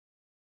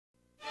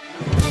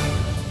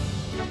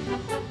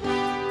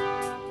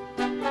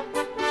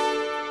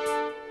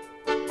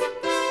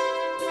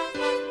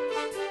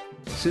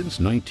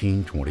Since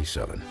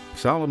 1927,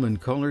 Solomon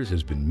Colors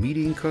has been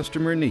meeting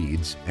customer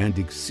needs and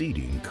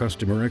exceeding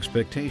customer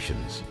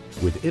expectations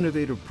with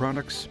innovative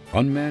products,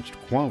 unmatched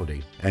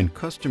quality, and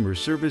customer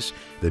service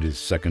that is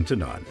second to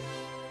none.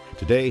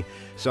 Today,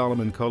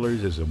 Solomon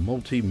Colors is a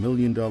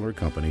multi-million-dollar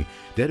company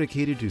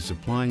dedicated to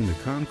supplying the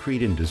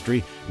concrete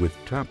industry with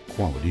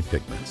top-quality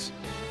pigments.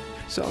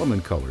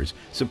 Solomon Colors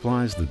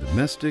supplies the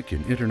domestic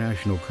and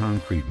international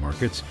concrete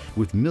markets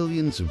with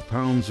millions of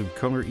pounds of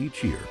color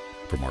each year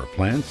from our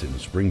plants in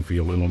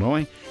Springfield,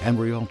 Illinois and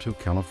Rialto,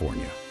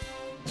 California.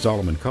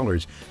 Solomon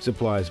Colors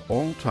supplies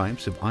all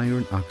types of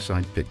iron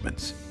oxide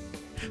pigments.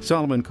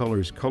 Solomon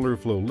Colors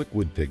ColorFlo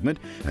liquid pigment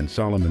and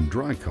Solomon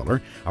dry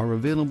color are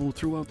available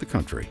throughout the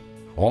country.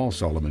 All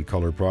Solomon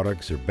Color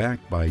products are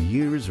backed by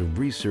years of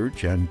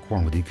research and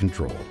quality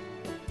control.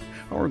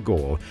 Our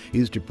goal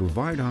is to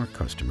provide our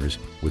customers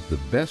with the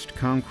best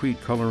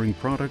concrete coloring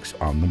products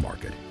on the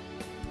market.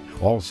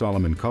 All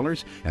Solomon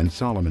Colors and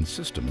Solomon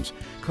systems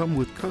come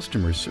with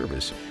customer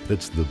service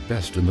that's the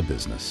best in the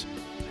business.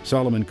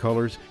 Solomon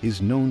Colors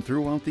is known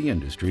throughout the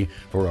industry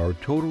for our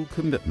total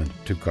commitment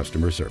to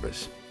customer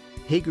service.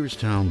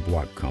 Hagerstown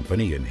Block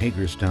Company in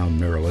Hagerstown,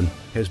 Maryland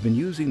has been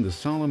using the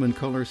Solomon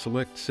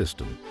ColorSelect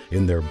system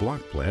in their block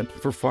plant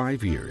for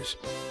 5 years.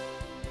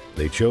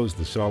 They chose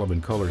the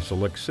Solomon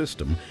ColorSelect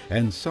system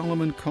and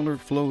Solomon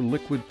ColorFlo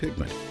liquid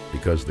pigment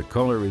because the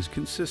color is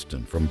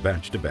consistent from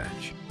batch to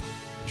batch.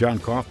 John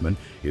Cauffman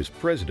is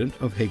president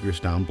of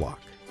Hagerstown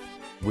Block.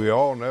 We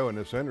all know in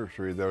this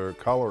industry that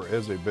color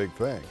is a big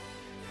thing.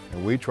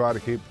 And we try to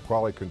keep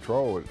quality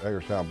control at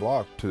Hagerstown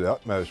Block to the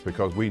utmost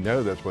because we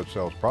know that's what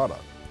sells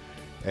product.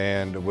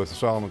 And with the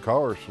Solomon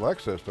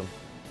ColorSelect system,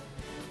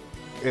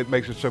 it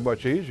makes it so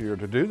much easier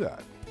to do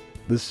that.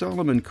 The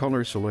Solomon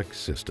ColorSelect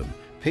system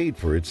paid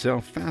for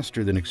itself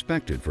faster than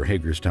expected for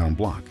Hagerstown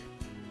Block.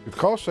 The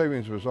cost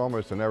savings was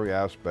almost in every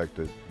aspect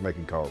of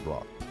making color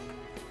block.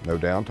 No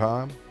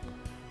downtime,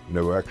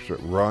 no extra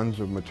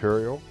runs of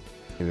material,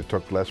 and it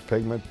took less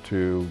pigment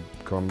to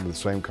come to the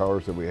same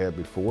colors that we had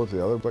before with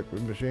the other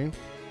liquid machine.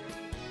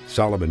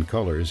 Solomon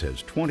Colors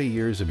has 20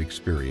 years of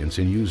experience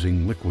in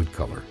using liquid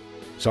color.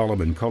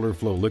 Solomon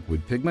ColorFlo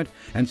liquid pigment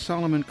and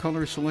Solomon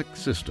ColorSelect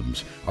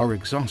systems are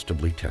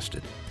exhaustively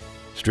tested.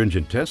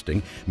 Stringent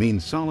testing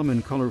means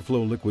Solomon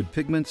ColorFlo liquid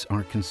pigments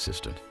are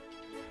consistent.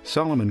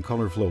 Solomon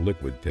ColorFlo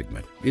liquid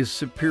pigment is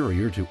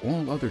superior to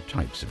all other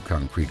types of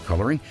concrete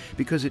coloring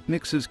because it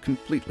mixes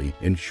completely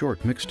in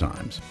short mix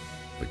times.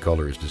 The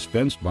color is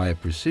dispensed by a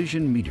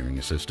precision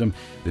metering system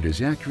that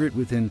is accurate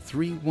within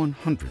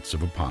 3/100ths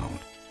of a pound.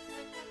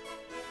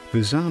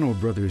 Fizzano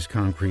Brothers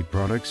Concrete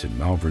Products in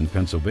Malvern,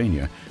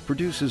 Pennsylvania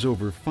produces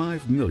over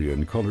 5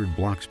 million colored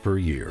blocks per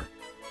year.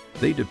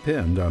 They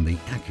depend on the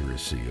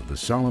accuracy of the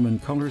Solomon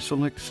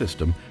ColorSelect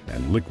system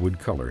and liquid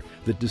color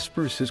that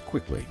disperses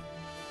quickly.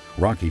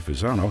 Rocky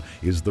Fizzano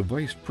is the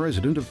vice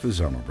president of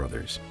Fizzano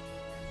Brothers.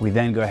 We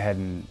then go ahead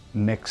and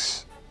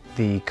mix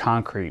the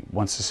concrete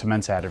once the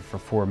cement's added for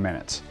 4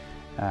 minutes.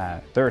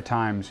 There are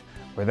times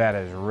where that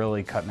is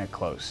really cutting it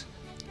close.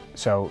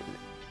 So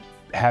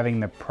having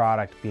the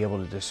product be able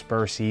to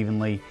disperse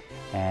evenly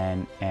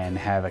and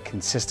have a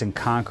consistent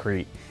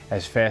concrete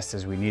as fast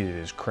as we need it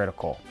is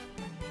critical.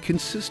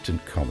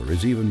 Consistent color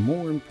is even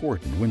more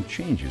important when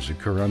changes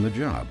occur on the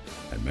job,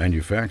 and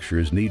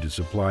manufacturers need to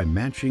supply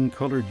matching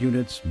colored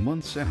units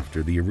months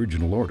after the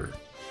original order.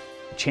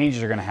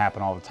 Changes are going to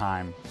happen all the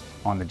time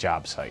on the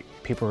job site.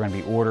 People are going to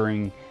be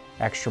ordering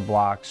extra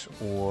blocks,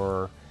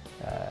 or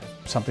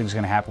something's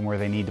going to happen where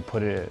they need to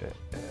put a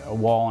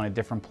wall in a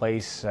different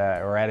place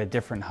or at a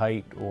different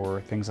height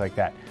or things like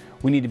that.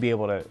 We need to be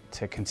able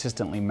to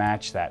consistently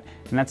match that,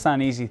 and that's not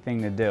an easy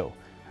thing to do.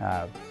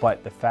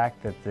 But the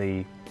fact that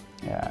the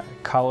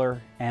color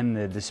and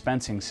the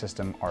dispensing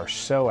system are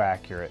so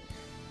accurate,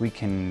 we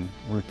can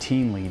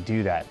routinely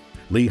do that.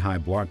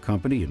 Lehi Block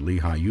Company in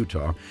Lehi,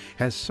 Utah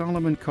has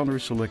Solomon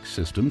ColorSelect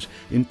systems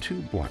in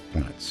 2 block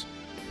plants.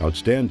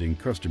 Outstanding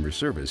customer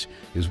service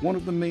is one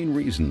of the main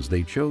reasons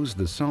they chose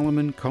the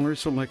Solomon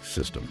ColorSelect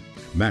system.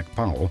 Mac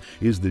Powell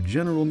is the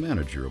general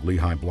manager of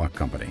Lehi Block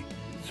Company.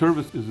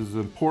 Service is as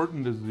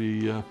important as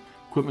the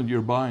equipment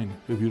you're buying.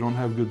 If you don't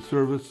have good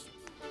service,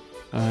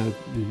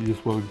 you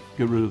just want to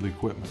get rid of the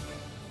equipment.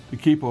 To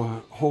keep a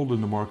hold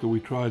in the market, we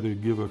try to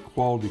give a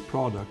quality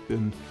product,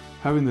 and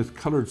having this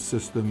colored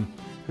system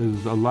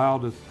has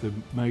allowed us to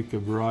make a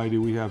variety.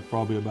 We have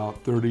probably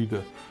about 30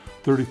 to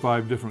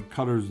 35 different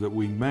colors that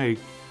we make.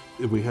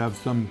 If we have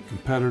some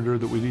competitor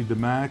that we need to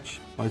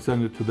match, I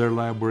send it to their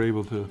lab, we're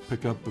able to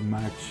pick up and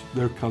match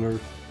their color.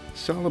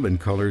 Solomon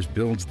Colors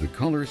builds the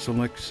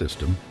ColorSelect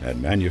system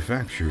and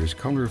manufactures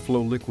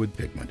ColorFlo liquid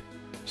pigment.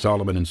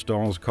 Solomon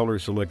installs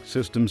ColorSelect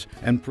systems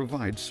and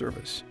provides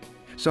service.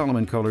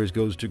 Solomon Colors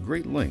goes to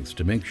great lengths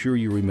to make sure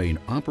you remain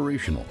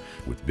operational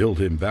with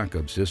built-in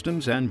backup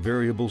systems and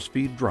variable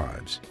speed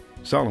drives.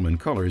 Solomon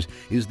Colors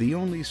is the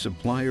only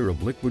supplier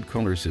of liquid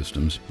color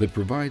systems that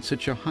provide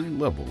such a high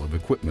level of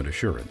equipment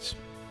assurance.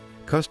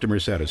 Customer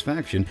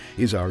satisfaction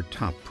is our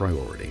top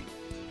priority.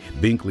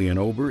 Binkley &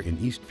 Ober in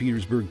East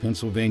Petersburg,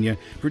 Pennsylvania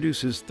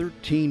produces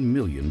 13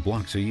 million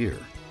blocks a year.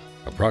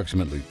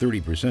 Approximately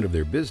 30% of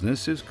their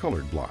business is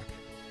colored block.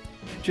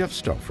 Jeff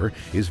Stauffer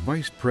is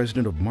Vice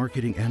President of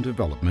Marketing and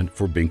Development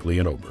for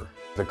Binkley & Ober.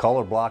 The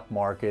color block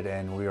market,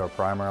 and we are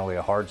primarily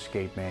a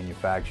hardscape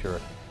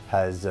manufacturer,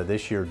 has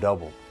this year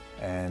doubled.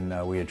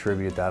 And we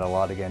attribute that a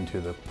lot again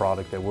to the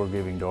product that we're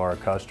giving to our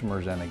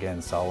customers, and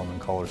again Solomon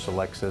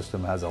ColorSelect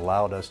system has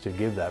allowed us to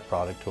give that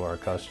product to our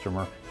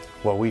customer.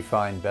 What we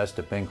find best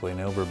at Binkley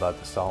 & Ober about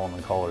the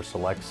Solomon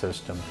ColorSelect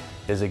system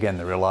is again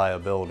the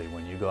reliability.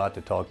 When you go out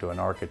to talk to an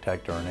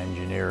architect or an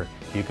engineer,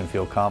 you can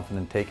feel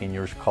confident taking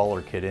your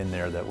color kit in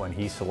there that when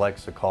he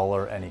selects a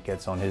color and he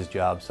gets on his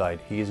job site,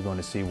 he's going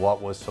to see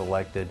what was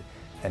selected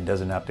and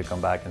doesn't have to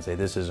come back and say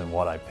this isn't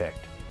what I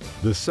picked.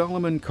 The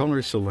Solomon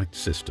ColorSelect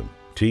system,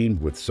 teamed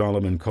with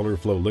Solomon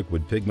ColorFlo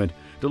liquid pigment,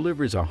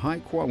 delivers a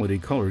high-quality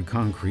colored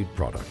concrete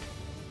product.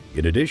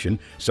 In addition,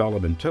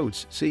 Solomon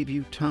totes save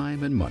you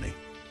time and money.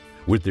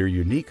 With their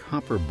unique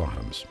hopper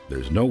bottoms,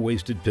 there's no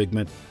wasted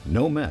pigment,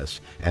 no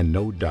mess, and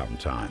no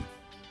downtime.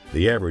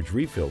 The average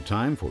refill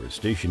time for a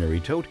stationary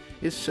tote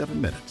is 7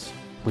 minutes.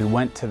 We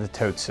went to the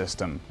tote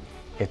system.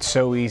 It's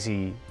so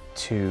easy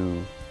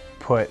to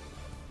put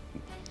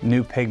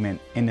new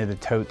pigment into the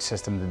tote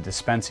system, the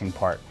dispensing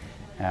part.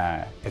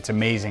 It's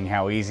amazing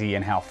how easy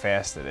and how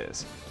fast it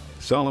is.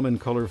 Solomon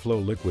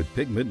ColorFlo liquid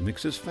pigment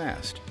mixes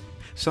fast.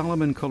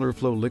 Solomon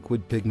ColorFlo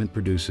liquid pigment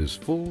produces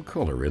full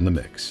color in the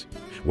mix.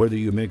 Whether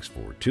you mix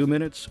for 2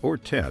 minutes or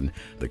 10,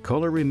 the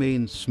color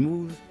remains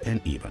smooth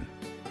and even.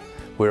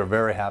 We're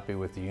very happy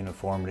with the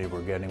uniformity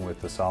we're getting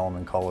with the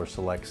Solomon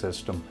ColorSelect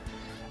system.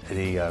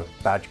 The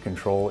batch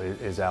control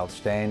is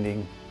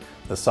outstanding.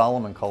 The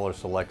Solomon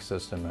ColorSelect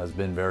system has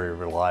been very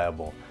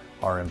reliable.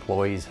 Our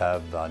employees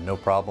have no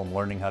problem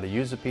learning how to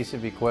use a piece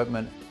of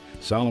equipment.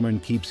 Solomon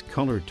keeps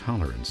color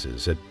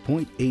tolerances at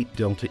 0.8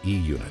 delta E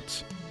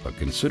units, a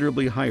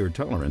considerably higher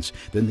tolerance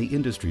than the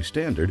industry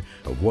standard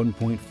of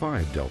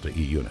 1.5 delta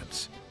E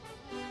units.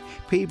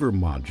 Paver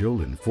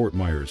Module in Fort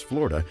Myers,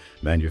 Florida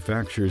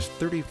manufactures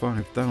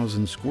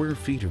 35,000 square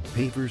feet of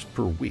pavers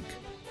per week.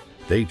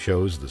 They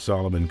chose the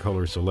Solomon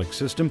ColorSelect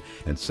system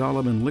and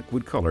Solomon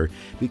Liquid Color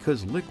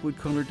because liquid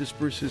color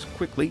disperses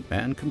quickly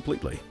and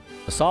completely.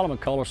 The Solomon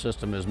Color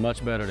system is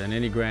much better than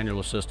any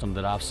granular system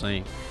that I've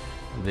seen.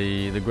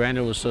 The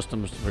granular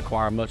systems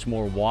require much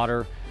more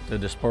water to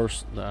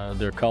disperse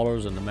their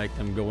colors and to make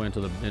them go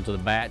into the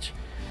batch.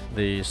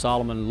 The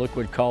Solomon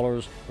Liquid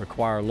Colors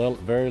require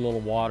very little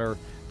water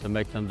to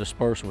make them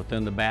disperse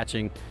within the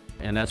batching,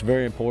 and that's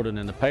very important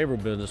in the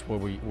paver business where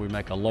we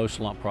make a low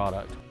slump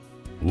product.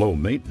 Low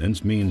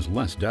maintenance means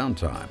less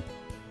downtime.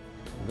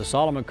 The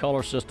Solomon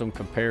Color system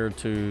compared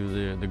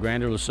to the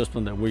granular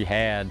system that we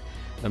had,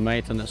 the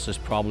maintenance is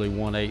probably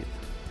 1/8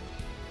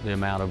 the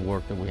amount of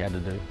work that we had to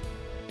do.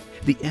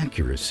 The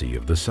accuracy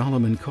of the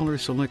Solomon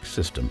ColorSelect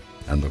system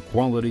and the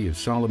quality of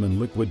Solomon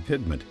liquid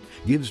pigment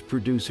gives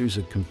producers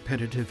a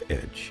competitive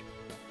edge.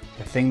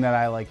 The thing that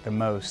I like the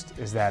most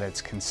is that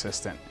it's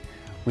consistent.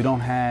 We don't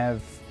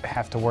have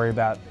to worry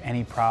about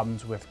any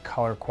problems with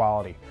color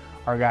quality.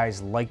 Our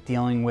guys like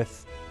dealing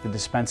with the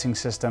dispensing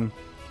system.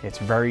 It's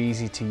very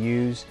easy to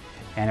use,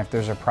 and if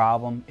there's a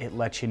problem, it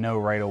lets you know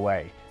right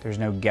away. There's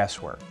no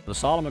guesswork. The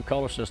Solomon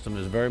Color system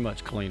is very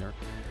much cleaner.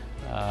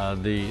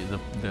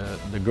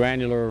 The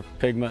granular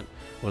pigment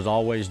was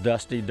always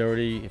dusty,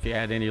 dirty. If you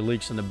had any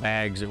leaks in the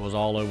bags, it was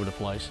all over the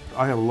place.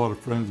 I have a lot of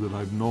friends that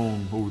I've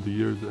known over the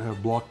years that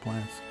have block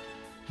plants,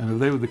 and if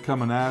they were to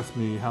come and ask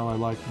me how I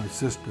like my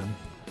system,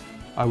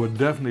 I would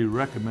definitely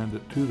recommend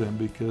it to them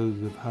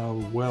because of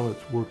how well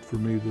it's worked for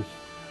me this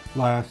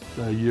last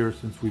year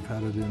since we've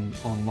had it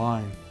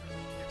online.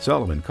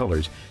 Solomon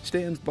Colors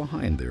stands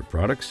behind their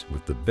products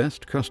with the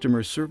best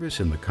customer service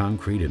in the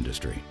concrete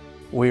industry.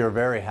 We are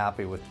very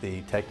happy with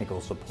the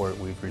technical support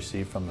we've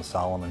received from the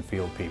Solomon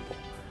field people.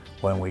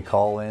 When we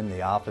call in,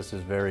 the office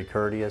is very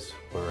courteous.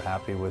 We're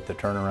happy with the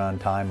turnaround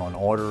time on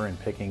order and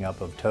picking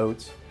up of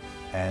totes,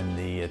 and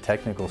the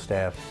technical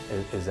staff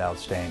is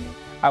outstanding.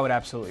 I would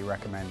absolutely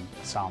recommend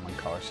the Solomon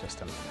Color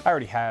system. I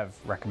already have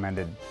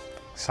recommended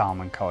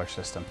Solomon Color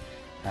system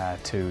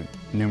to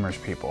numerous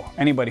people.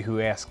 Anybody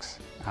who asks,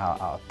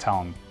 I'll tell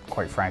them,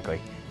 quite frankly.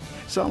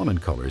 Solomon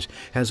Colors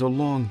has a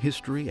long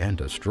history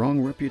and a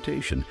strong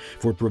reputation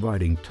for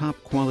providing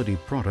top-quality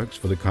products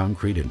for the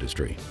concrete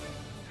industry.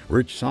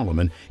 Rich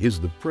Solomon is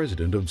the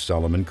president of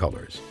Solomon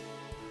Colors.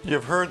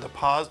 You've heard the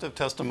positive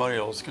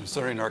testimonials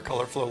concerning our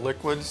ColorFlo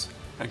liquids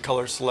and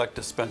ColorSelect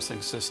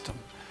Dispensing System.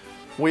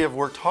 We have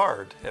worked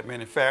hard at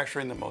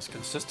manufacturing the most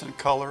consistent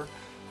color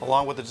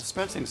along with a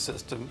dispensing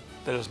system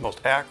that is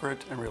most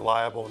accurate and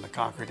reliable in the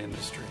concrete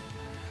industry.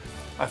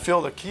 I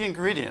feel the key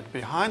ingredient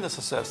behind the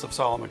success of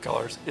Solomon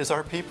Colors is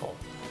our people.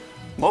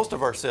 Most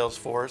of our sales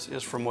force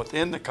is from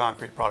within the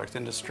concrete product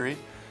industry.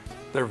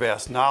 Their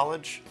vast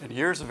knowledge and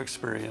years of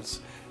experience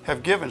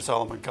have given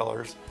Solomon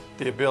Colors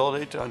the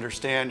ability to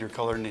understand your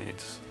color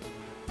needs.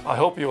 I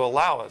hope you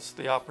allow us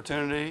the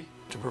opportunity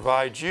to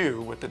provide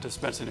you with the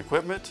dispensing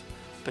equipment,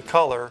 the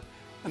color,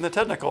 and the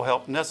technical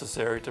help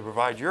necessary to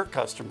provide your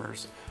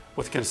customers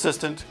with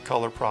consistent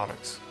color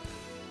products.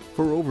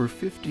 For over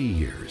 50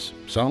 years,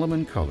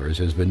 Solomon Colors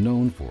has been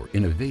known for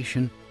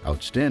innovation,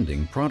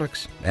 outstanding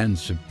products, and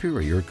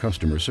superior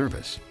customer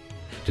service.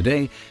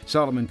 Today,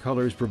 Solomon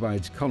Colors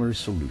provides color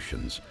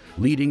solutions,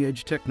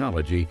 leading-edge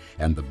technology,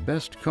 and the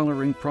best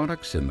coloring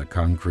products in the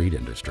concrete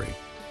industry.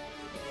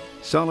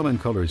 Solomon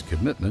Colors'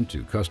 commitment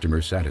to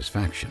customer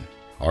satisfaction,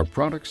 our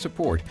product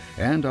support,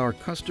 and our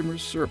customer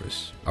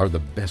service are the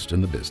best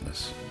in the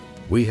business.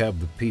 We have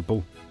the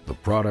people, the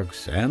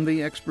products, and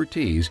the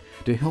expertise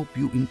to help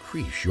you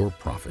increase your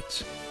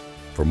profits.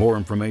 For more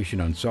information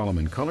on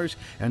Solomon Colors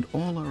and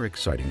all our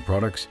exciting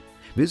products,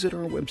 visit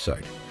our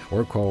website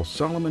or call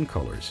Solomon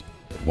Colors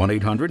at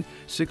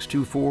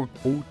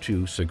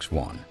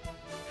 1-800-624-0261.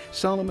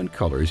 Solomon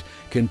Colors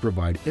can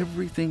provide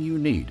everything you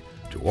need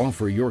to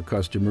offer your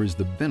customers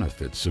the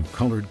benefits of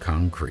colored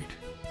concrete.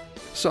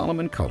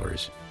 Solomon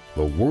Colors,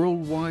 the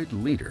worldwide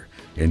leader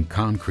in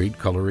concrete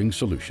coloring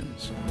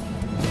solutions.